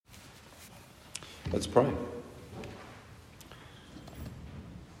Let's pray.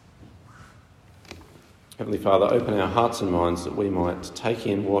 Heavenly Father, open our hearts and minds that we might take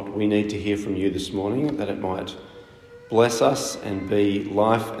in what we need to hear from you this morning, that it might bless us and be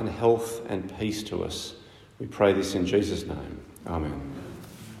life and health and peace to us. We pray this in Jesus' name. Amen.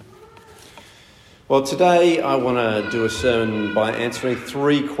 Well, today I want to do a sermon by answering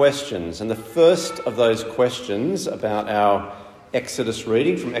 3 questions. And the first of those questions about our Exodus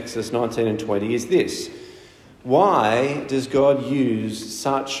reading from Exodus 19 and 20 is this: why does God use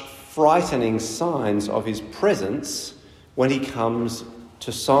such frightening signs of his presence when he comes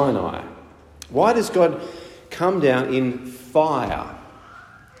to Sinai? Why does God come down in fire,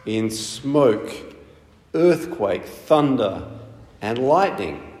 in smoke, earthquake, thunder, and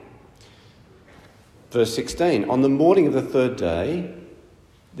lightning? Verse 16, on the morning of the 3rd day,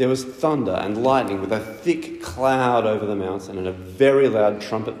 there was thunder and lightning with a thick cloud over the mountain and a very loud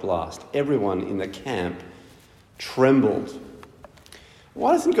trumpet blast. Everyone in the camp trembled.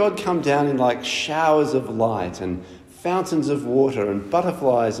 Why doesn't God come down in like showers of light and fountains of water and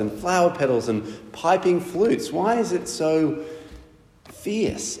butterflies and flower petals and piping flutes? Why is it so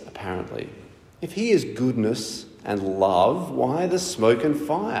fierce, apparently? If he is goodness and love, why the smoke and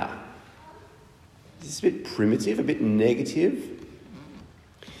fire? Is this a bit primitive, a bit negative?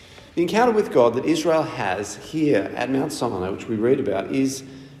 The encounter with God that Israel has here at Mount Sinai, which we read about, is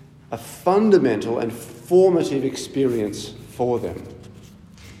a fundamental and formative experience for them.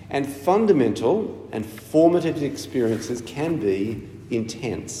 And fundamental and formative experiences can be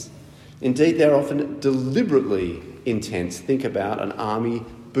intense. Indeed, they're often deliberately intense. Think about an army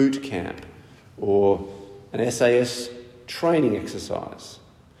boot camp or an SAS training exercise.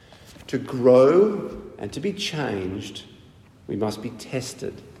 To grow and to be changed, we must be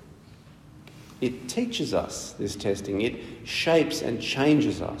tested. It teaches us, this testing. It shapes and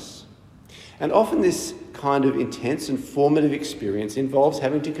changes us. And often this kind of intense and formative experience involves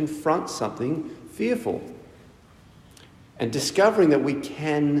having to confront something fearful and discovering that we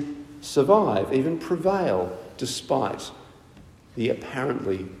can survive, even prevail, despite the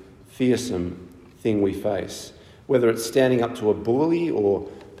apparently fearsome thing we face. Whether it's standing up to a bully or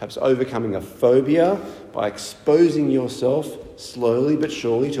perhaps overcoming a phobia by exposing yourself slowly but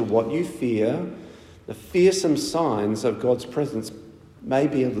surely to what you fear, the fearsome signs of God's presence may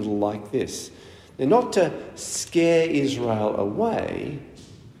be a little like this. They're not to scare Israel away.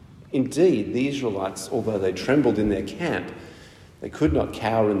 Indeed, the Israelites, although they trembled in their camp, they could not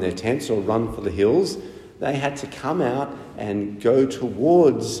cower in their tents or run for the hills. They had to come out and go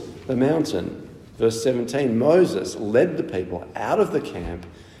towards the mountain. Verse 17, Moses led the people out of the camp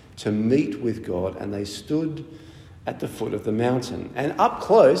to meet with God, and they stood at the foot of the mountain. And up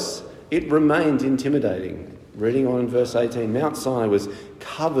close, it remained intimidating. Reading on in verse 18, Mount Sinai was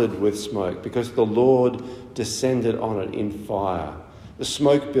covered with smoke because the Lord descended on it in fire. The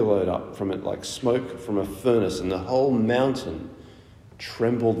smoke billowed up from it like smoke from a furnace, and the whole mountain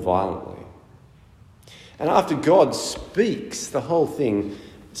trembled violently. And after God speaks, the whole thing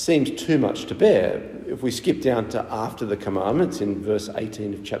seems too much to bear. If we skip down to after the commandments in verse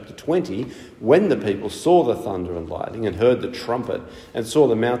 18 of chapter 20, when the people saw the thunder and lightning and heard the trumpet and saw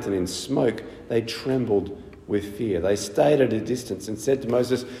the mountain in smoke, they trembled with fear. They stayed at a distance and said to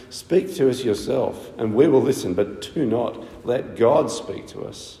Moses, "Speak to us yourself, and we will listen, but do not let God speak to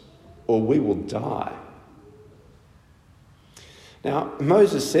us, or we will die." Now,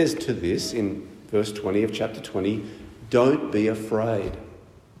 Moses says to this in verse 20 of chapter 20, "Don't be afraid."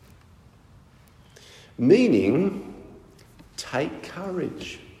 Meaning, take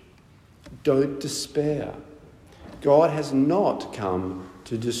courage. Don't despair. God has not come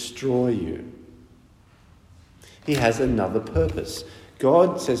to destroy you. He has another purpose.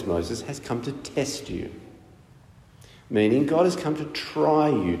 God, says Moses, has come to test you. Meaning, God has come to try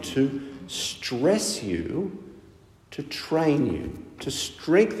you, to stress you, to train you, to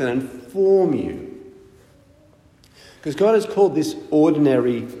strengthen and form you. Because God has called this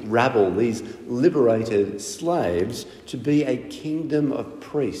ordinary rabble, these liberated slaves, to be a kingdom of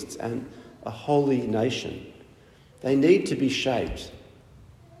priests and a holy nation. They need to be shaped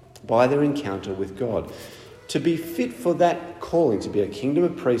by their encounter with God. To be fit for that calling, to be a kingdom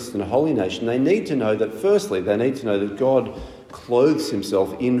of priests and a holy nation, they need to know that, firstly, they need to know that God clothes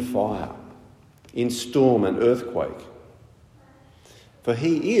himself in fire, in storm and earthquake. For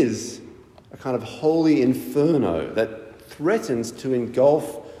he is a kind of holy inferno that threatens to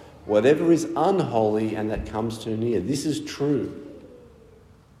engulf whatever is unholy and that comes too near. This is true.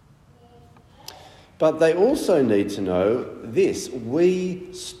 But they also need to know this: we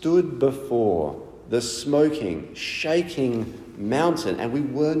stood before the smoking, shaking mountain and we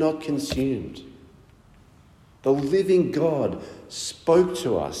were not consumed. The living God spoke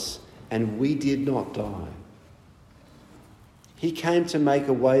to us, and we did not die. He came to make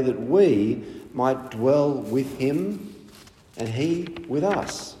a way that we might dwell with him and he with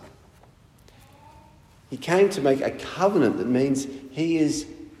us. He came to make a covenant that means he is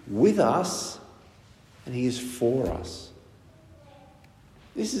with us and he is for us.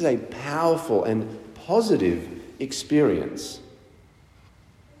 This is a powerful and positive experience.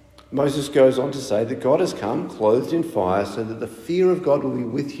 Moses goes on to say that God has come clothed in fire so that the fear of God will be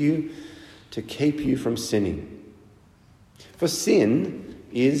with you to keep you from sinning. For sin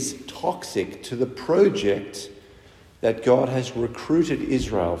is toxic to the project that God has recruited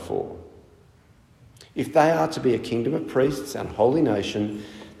Israel for. If they are to be a kingdom of priests and holy nation,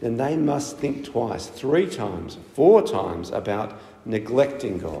 then they must think twice, 3 times, 4 times about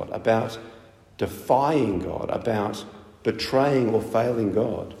neglecting God, about defying God, about betraying or failing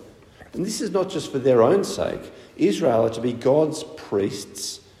God. And this is not just for their own sake. Israel are to be God's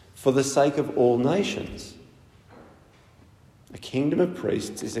priests for the sake of all nations. A kingdom of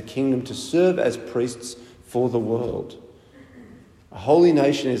priests is a kingdom to serve as priests for the world. A holy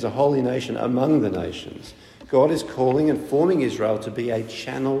nation is a holy nation among the nations. God is calling and forming Israel to be a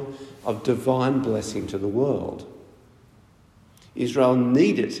channel of divine blessing to the world. Israel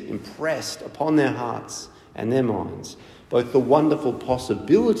need it impressed upon their hearts and their minds, both the wonderful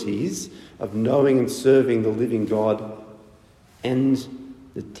possibilities of knowing and serving the living God and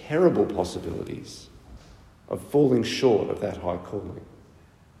the terrible possibilities of falling short of that high calling.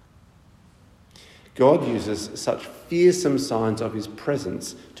 God uses such fearsome signs of his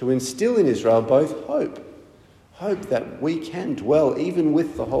presence to instill in Israel both hope that we can dwell even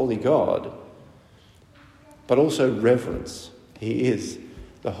with the holy God, but also reverence. He is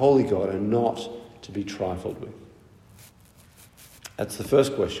the holy God and not to be trifled with. That's the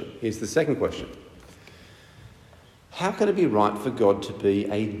first question. Here's the second question. How can it be right for God to be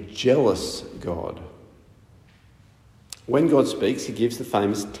a jealous God? When God speaks, he gives the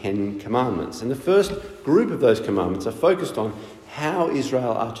famous 10 commandments. And the first group of those commandments are focused on how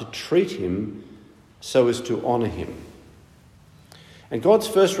Israel are to treat him so as to honour him. And God's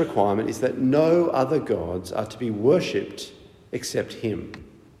first requirement is that no other gods are to be worshipped except him.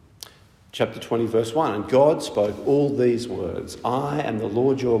 Chapter 20, verse 1, and God spoke all these words, I am the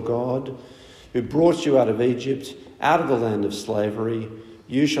Lord your God, who brought you out of Egypt, out of the land of slavery.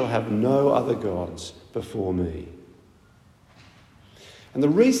 You shall have no other gods before me. And the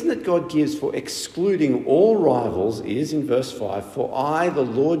reason that God gives for excluding all rivals is, in verse 5, for I, the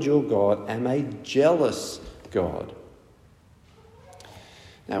Lord your God, am a jealous God.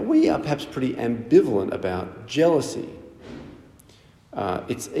 Now, we are perhaps pretty ambivalent about jealousy.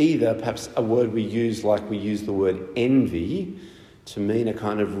 It's either perhaps a word we use like we use the word envy to mean a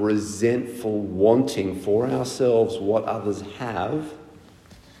kind of resentful wanting for ourselves what others have,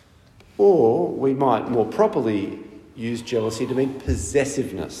 or we might more properly use jealousy to mean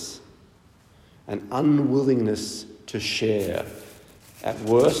possessiveness, an unwillingness to share. At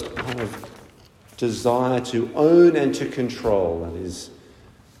worst, kind of desire to own and to control. That is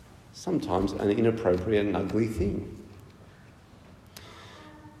sometimes an inappropriate and ugly thing.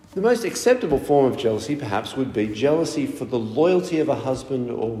 The most acceptable form of jealousy, perhaps, would be jealousy for the loyalty of a husband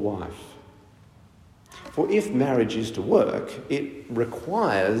or wife. For if marriage is to work, it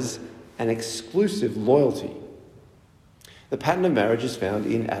requires an exclusive loyalty. The pattern of marriage is found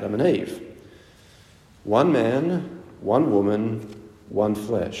in Adam and Eve. One man, one woman, one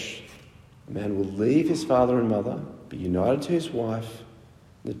flesh. A man will leave his father and mother, be united to his wife.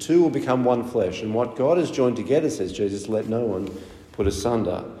 The two will become one flesh. And what God has joined together, says Jesus, let no one put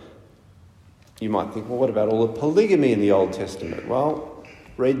asunder. You might think, well, what about all the polygamy in the Old Testament? Well,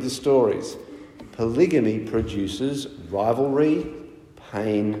 read the stories. Polygamy produces rivalry,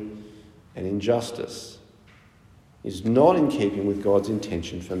 pain, and injustice. Is not in keeping with God's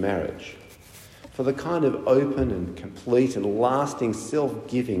intention for marriage. For the kind of open and complete and lasting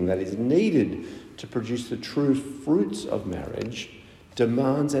self-giving that is needed to produce the true fruits of marriage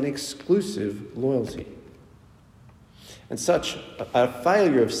demands an exclusive loyalty. And such a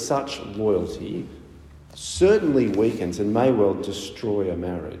failure of such loyalty certainly weakens and may well destroy a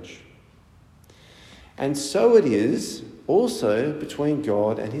marriage. And so it is also between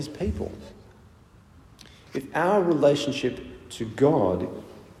God and his people. If our relationship to God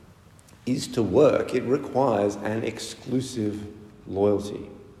is to work, it requires an exclusive loyalty.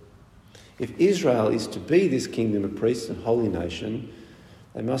 If Israel is to be this kingdom of priests and holy nation,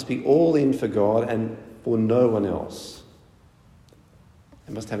 they must be all in for God and for no one else.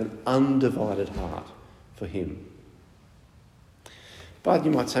 They must have an undivided heart for him. But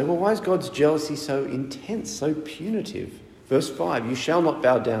you might say, well, why is God's jealousy so intense, so punitive? Verse 5, you shall not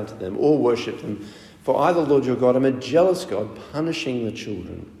bow down to them or worship them, for I, the Lord your God, am a jealous God, punishing the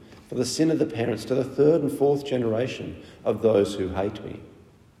children for the sin of the parents to the third and fourth generation of those who hate me.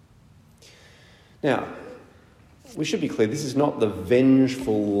 Now, we should be clear, this is not the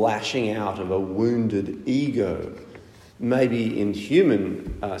vengeful lashing out of a wounded ego. Maybe in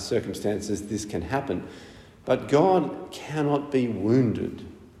human circumstances this can happen, but God cannot be wounded.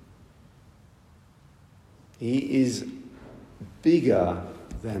 He is bigger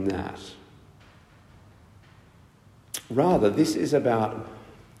than that. Rather, this is about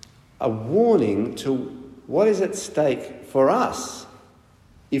a warning to what is at stake for us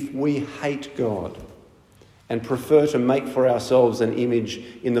if we hate God and prefer to make for ourselves an image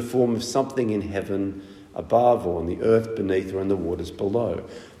in the form of something in heaven above or on the earth beneath or in the waters below.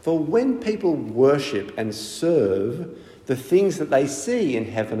 For when people worship and serve the things that they see in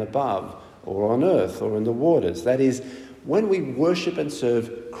heaven above or on earth or in the waters, that is, when we worship and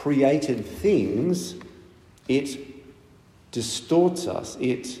serve created things, it distorts us,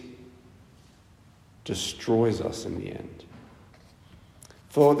 it destroys us in the end.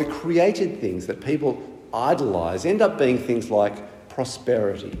 For the created things that people idolise end up being things like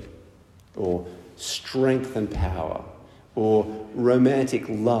prosperity or strength and power or romantic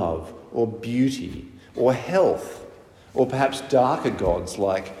love or beauty or health, or perhaps darker gods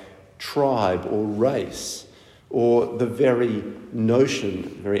like tribe or race, or the very notion, the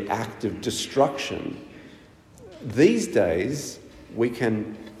very act of destruction. These days, we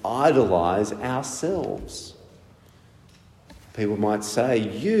can idolise ourselves. People might say,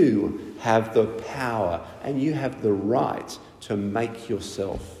 you have the power and you have the right to make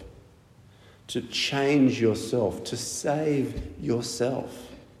yourself, to change yourself, to save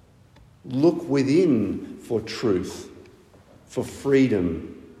yourself. Look within for truth, for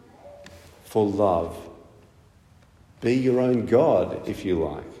freedom, for love. Be your own God, if you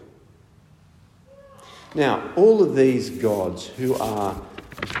like. Now, all of these gods who are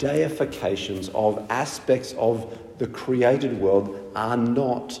deifications of aspects of the created world are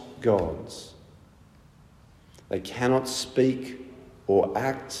not gods. They cannot speak or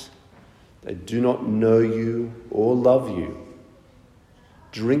act. They do not know you or love you.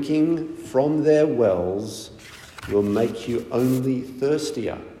 Drinking from their wells will make you only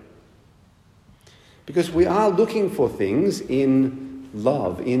thirstier. Because we are looking for things in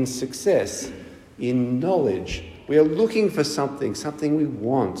love, in success, in knowledge. We are looking for something we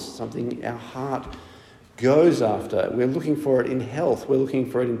want, something our heart goes after. We're looking for it in health. We're looking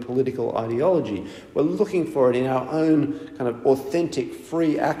for it in political ideology. We're looking for it in our own kind of authentic,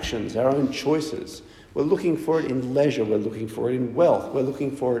 free actions, our own choices. We're looking for it in leisure. We're looking for it in wealth. We're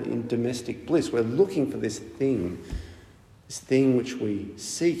looking for it in domestic bliss. We're looking for this thing which we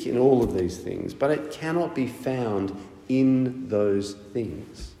seek in all of these things, but it cannot be found in those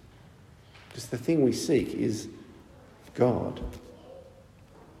things. Because the thing we seek is God.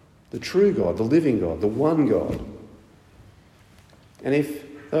 The true God, the living God, the one God. And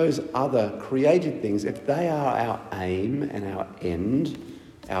if those other created things, if they are our aim and our end,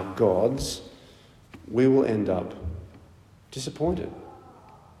 our gods, we will end up disappointed.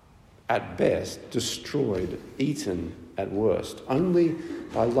 At best, destroyed, eaten at worst. Only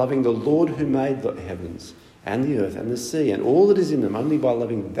by loving the Lord who made the heavens and the earth and the sea and all that is in them, only by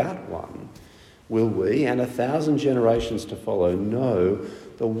loving that one will we, and 1,000 generations to follow, know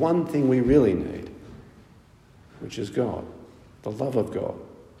the one thing we really need, which is God, the love of God,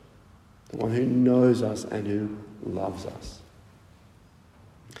 the one who knows us and who loves us.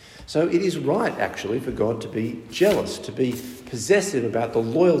 So it is right, actually, for God to be jealous, to be possessive about the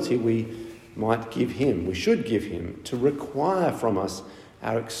loyalty we might give him, we should give him, to require from us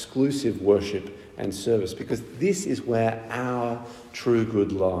our exclusive worship and service, because this is where our true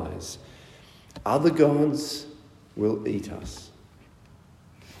good lies. Other gods will eat us.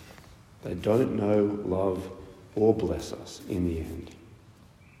 They don't know, love, or bless us in the end.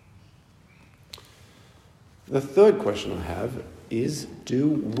 The third question I have is, do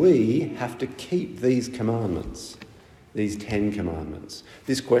we have to keep these commandments, these 10 commandments?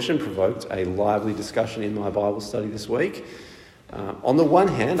 This question provoked a lively discussion in my Bible study this week. On the one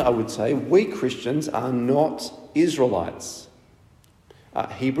hand, I would say we Christians are not Israelites.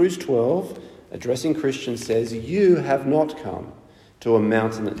 Hebrews 12, addressing Christians, says, you have not come to a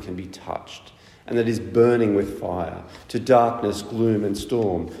mountain that can be touched and that is burning with fire, to darkness, gloom and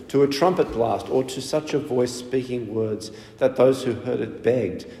storm, to a trumpet blast, or to such a voice speaking words that those who heard it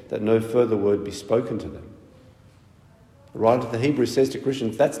begged that no further word be spoken to them. The writer of the Hebrews says to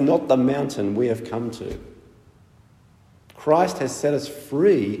Christians, that's not the mountain we have come to. Christ has set us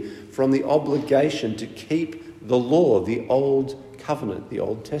free from the obligation to keep the law, the old covenant, the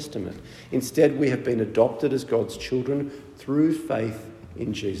Old Testament. Instead, we have been adopted as God's children through faith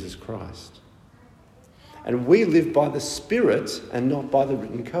in Jesus Christ. And we live by the Spirit and not by the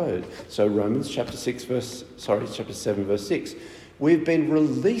written code. So Romans chapter 7 verse 6. We've been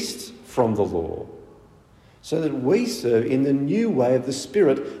released from the law so that we serve in the new way of the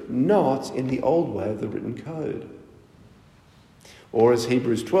Spirit, not in the old way of the written code. Or as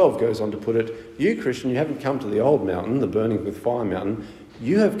Hebrews 12 goes on to put it, you Christian, you haven't come to the old mountain, the burning with fire mountain.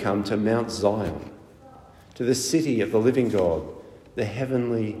 You have come to Mount Zion, to the city of the living God, the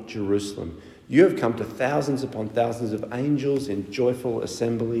heavenly Jerusalem. You have come to thousands upon thousands of angels in joyful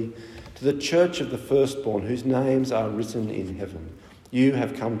assembly, to the church of the firstborn whose names are written in heaven. You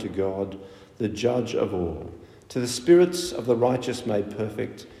have come to God, the judge of all, to the spirits of the righteous made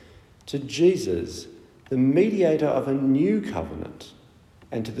perfect, to Jesus, the mediator of a new covenant,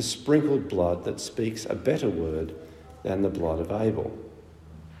 and to the sprinkled blood that speaks a better word than the blood of Abel.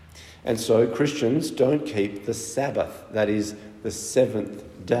 And so Christians don't keep the Sabbath, that is, the seventh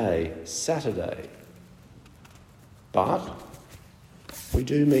day, Saturday. But we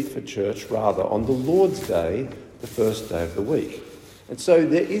do meet for church rather on the Lord's Day, the first day of the week. And so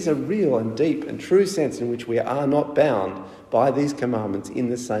there is a real and deep and true sense in which we are not bound by these commandments in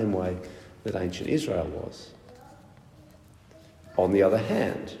the same way that ancient Israel was. On the other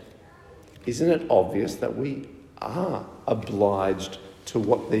hand, isn't it obvious that we are obliged to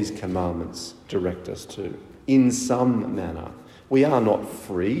what these commandments direct us to in some manner? We are not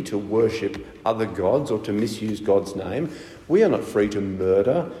free to worship other gods or to misuse God's name. We are not free to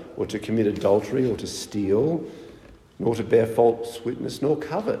murder or to commit adultery or to steal, nor to bear false witness, nor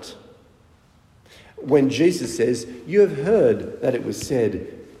covet. When Jesus says, you have heard that it was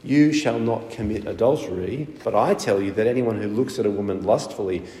said, you shall not commit adultery, but I tell you that anyone who looks at a woman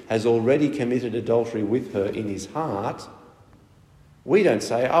lustfully has already committed adultery with her in his heart. We don't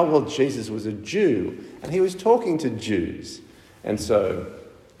say, oh, well, Jesus was a Jew and he was talking to Jews, and so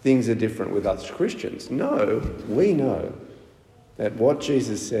things are different with us Christians. No, we know that what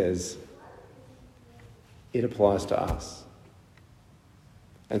Jesus says, it applies to us.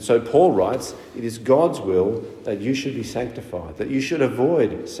 And so Paul writes, it is God's will that you should be sanctified, that you should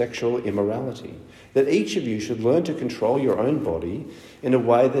avoid sexual immorality, that each of you should learn to control your own body in a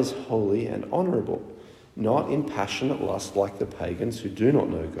way that is holy and honourable, not in passionate lust like the pagans who do not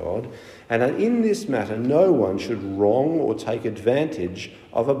know God, and that in this matter no one should wrong or take advantage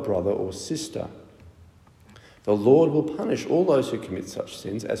of a brother or sister. The Lord will punish all those who commit such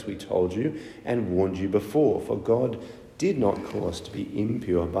sins, as we told you and warned you before, for God did not call us to be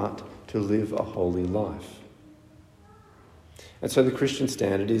impure, but to live a holy life. And so the Christian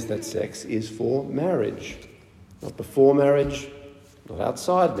standard is that sex is for marriage, not before marriage, not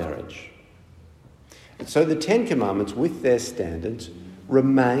outside marriage. And so the Ten Commandments, with their standards,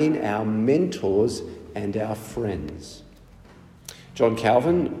 remain our mentors and our friends. John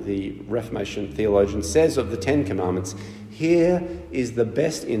Calvin, the Reformation theologian, says of the Ten Commandments, here is the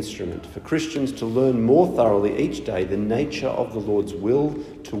best instrument for Christians to learn more thoroughly each day the nature of the Lord's will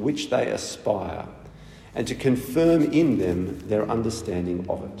to which they aspire, and to confirm in them their understanding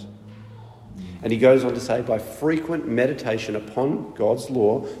of it. And he goes on to say, by frequent meditation upon God's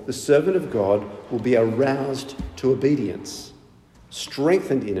law, the servant of God will be aroused to obedience,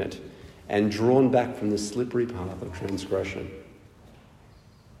 strengthened in it, and drawn back from the slippery path of transgression.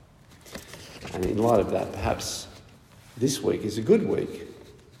 And in light of that, perhaps this week is a good week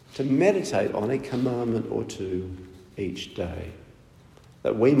to meditate on a commandment or two each day,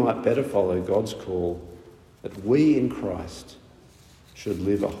 that we might better follow God's call, that we in Christ should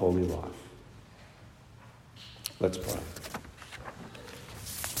live a holy life. Let's pray.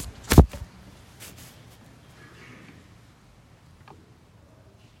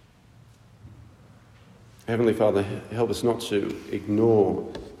 Heavenly Father, help us not to ignore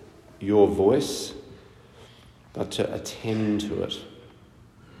your voice, but to attend to it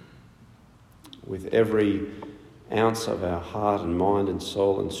with every ounce of our heart and mind and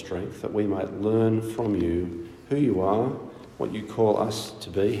soul and strength, that we might learn from you who you are, what you call us to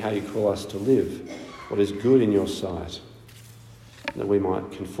be, how you call us to live, what is good in your sight, that we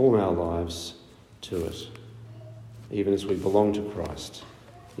might conform our lives to it, even as we belong to Christ,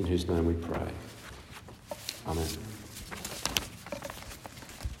 in whose name we pray. Amen.